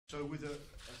So with a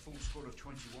full squad of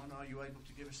 21, are you able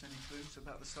to give us any clues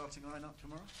about the starting line-up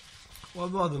tomorrow? Well,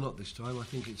 I'd rather not this time. I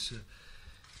think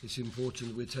it's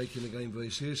important that we're taking the game very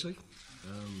seriously.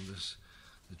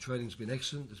 The training's been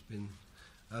excellent. There's been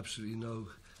absolutely no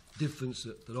difference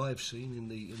that I've seen in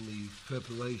the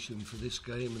preparation for this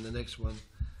game and the next one,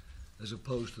 as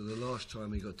opposed to the last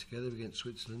time we got together against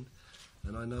Switzerland.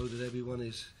 And I know that everyone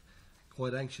is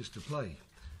quite anxious to play.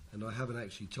 And I haven't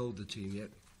actually told the team yet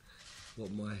what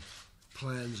my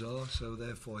plans are, so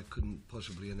therefore I couldn't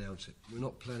possibly announce it. We're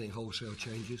not planning wholesale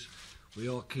changes. We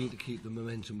are keen to keep the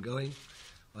momentum going.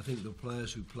 I think the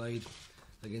players who played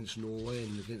against Norway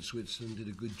and against Switzerland did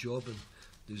a good job and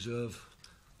deserve,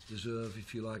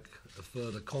 if you like, a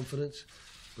further confidence.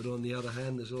 But on the other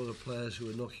hand, there's a lot of players who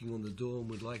are knocking on the door and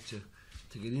would like to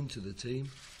get into the team.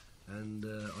 And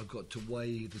I've got to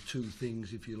weigh the two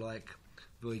things, if you like,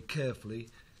 very carefully,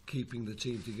 keeping the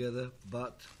team together,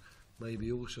 but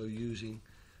maybe also using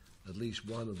at least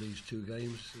one of these two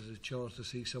games as a chance to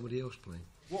see somebody else playing.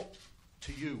 What,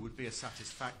 to you, would be a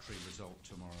satisfactory result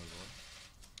tomorrow,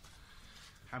 Roy?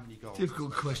 How many goals?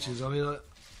 Difficult questions. I mean,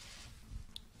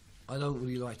 I don't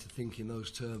really like to think in those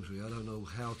terms, really. I don't know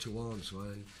how to answer.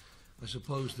 I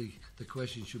suppose the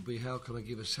question should be, how can I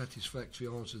give a satisfactory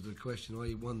answer to the question,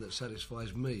 i.e. one that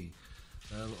satisfies me?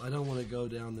 I don't want to go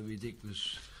down the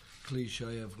ridiculous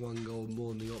cliche of one goal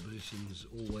more than the opposition's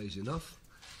always enough.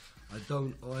 I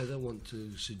don't either want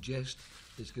to suggest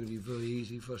it's going to be very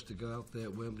easy for us to go out there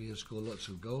at Wembley and score lots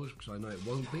of goals, because I know it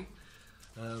won't be.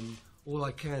 All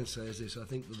I can say is this: I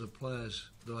think that the players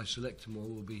that I select tomorrow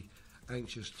will be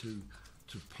anxious to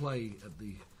play at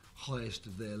the highest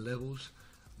of their levels.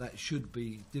 That should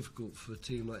be difficult for a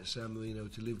team like San Marino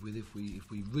to live with if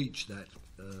we reach that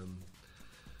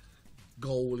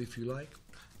goal, if you like.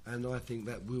 And I think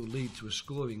that will lead to a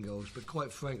scoring goals. But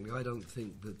quite frankly, I don't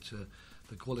think that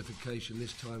the qualification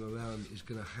this time around is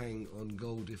going to hang on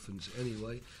goal difference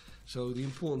anyway. So the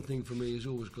important thing for me has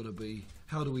always got to be,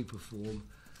 how do we perform?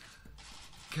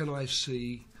 Can I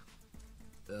see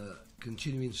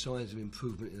continuing signs of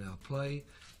improvement in our play?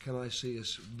 Can I see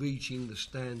us reaching the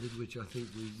standard which I think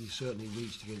we certainly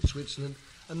reached against Switzerland?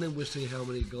 And then we'll see how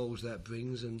many goals that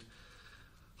brings, and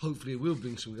hopefully it will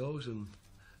bring some goals, and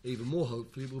even more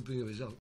hopefully it will bring a result.